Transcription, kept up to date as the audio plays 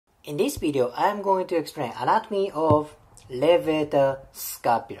In this video, I am going to explain anatomy of levator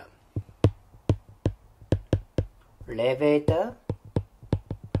scapula. Levator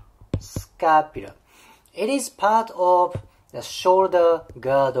scapula. It is part of the shoulder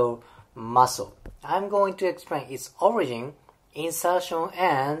girdle muscle. I am going to explain its origin, insertion,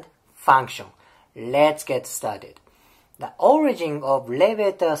 and function. Let's get started. The origin of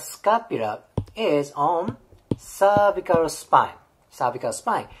levator scapula is on cervical spine. Cervical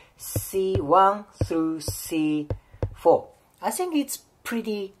spine, C1 through C4. I think it's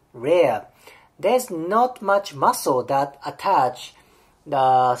pretty rare. There's not much muscle that attach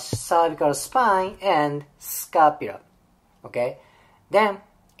the cervical spine and scapula. Okay? Then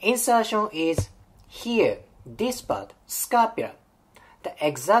insertion is here, this part, scapula. The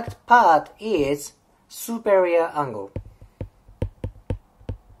exact part is superior angle.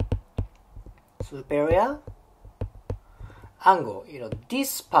 Superior angle,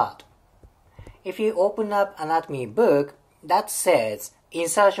 this part. If you open up anatomy book, that says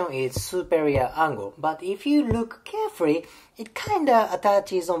insertion is superior angle. But if you look carefully, it kinda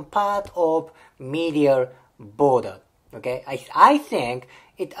attaches on part of medial border. Okay, I think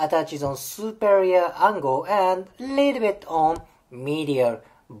it attaches on superior angle and a little bit on medial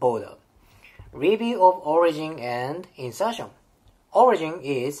border. Review of origin and insertion. Origin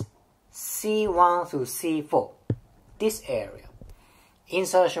is C1 through C4. This area.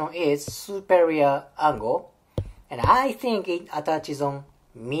 Insertion is superior angle, and I think it attaches on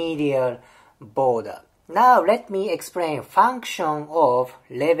medial border. Now let me explain function of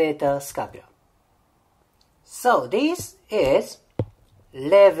levator scapula. So this is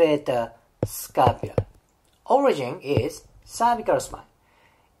levator scapula. Origin is cervical spine.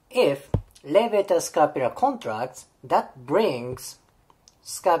 If levator scapula contracts, that brings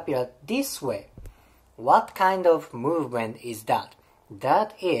scapula this way. What kind of movement is that?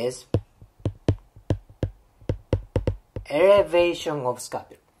 That is elevation of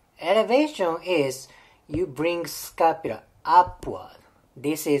scapula. Elevation is you bring scapula upward.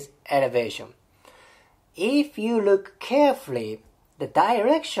 This is elevation. If you look carefully, the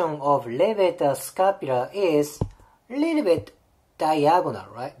direction of levator scapula is a little bit diagonal,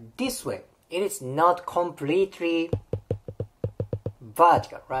 right? This way. It is not completely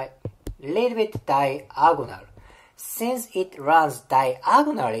vertical, right? Little bit diagonal. Since it runs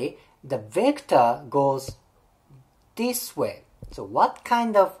diagonally, the vector goes this way. So what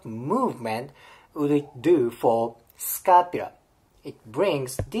kind of movement would it do for scapula? It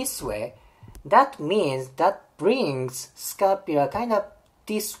brings this way. That means that brings scapula kind of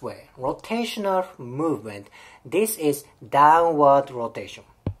this way. Rotational movement. This is downward rotation.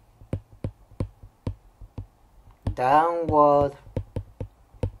 Downward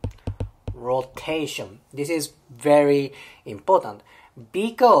rotation. This is very important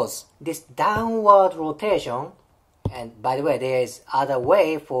because this downward rotation, and by the way, there is other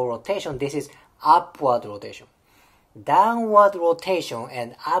way for rotation. This is upward rotation. Downward rotation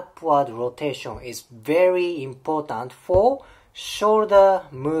and upward rotation is very important for shoulder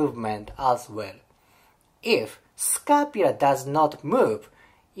movement as well. If scapula does not move,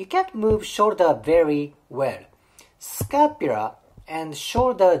 you can't move shoulder very well. Scapula and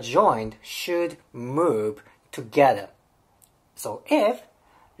shoulder joint should move together. So if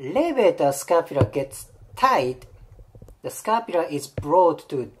levator scapula gets tight, the scapula is brought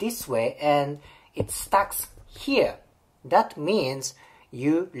to this way and it stucks here. That means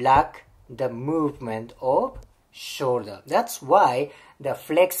you lack the movement of shoulder. That's why the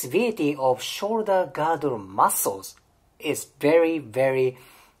flexibility of shoulder girdle muscles is very, very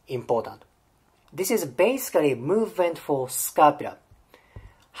important. This is basically movement for scapula.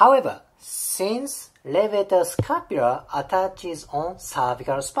 However, since levator scapula attaches on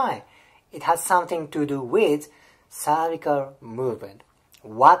cervical spine, it has something to do with cervical movement.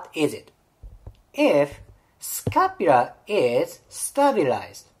 What is it? If scapula is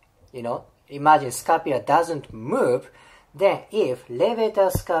stabilized, imagine scapula doesn't move, then if levator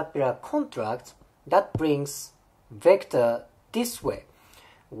scapula contracts, that brings vector this way.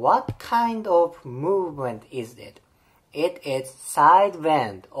 What kind of movement is it? It is side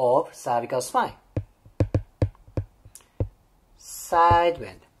bend of cervical spine. Side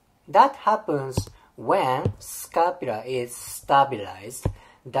bend. That happens when scapula is stabilized.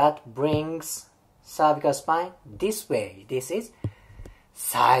 That brings cervical spine this way. This is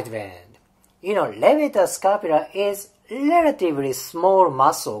side bend. Levator scapula is relatively small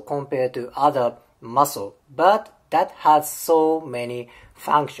muscle compared to other muscle, but that has so many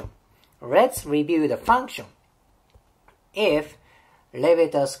functions. Let's review the function. If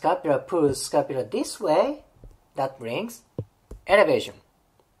levator scapula pulls scapula this way, that brings elevation.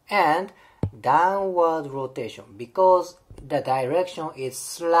 and downward rotation because the direction is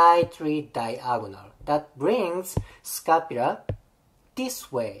slightly diagonal. That brings scapula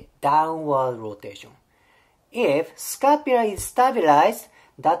this way, downward rotation. If scapula is stabilized,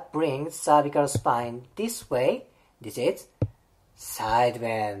 that brings cervical spine this way. This is side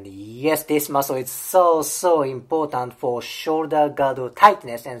bend. Yes, this muscle is so important for shoulder girdle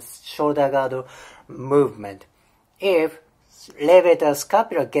tightness and shoulder girdle movement. If levator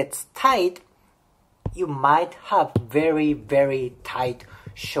scapula gets tight, you might have very tight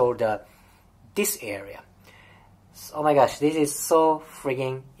shoulder, this area. Oh my gosh, this is so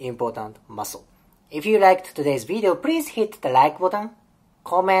freaking important muscle. If you liked today's video, please hit the like button,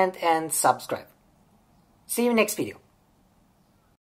 comment and subscribe. See you next video.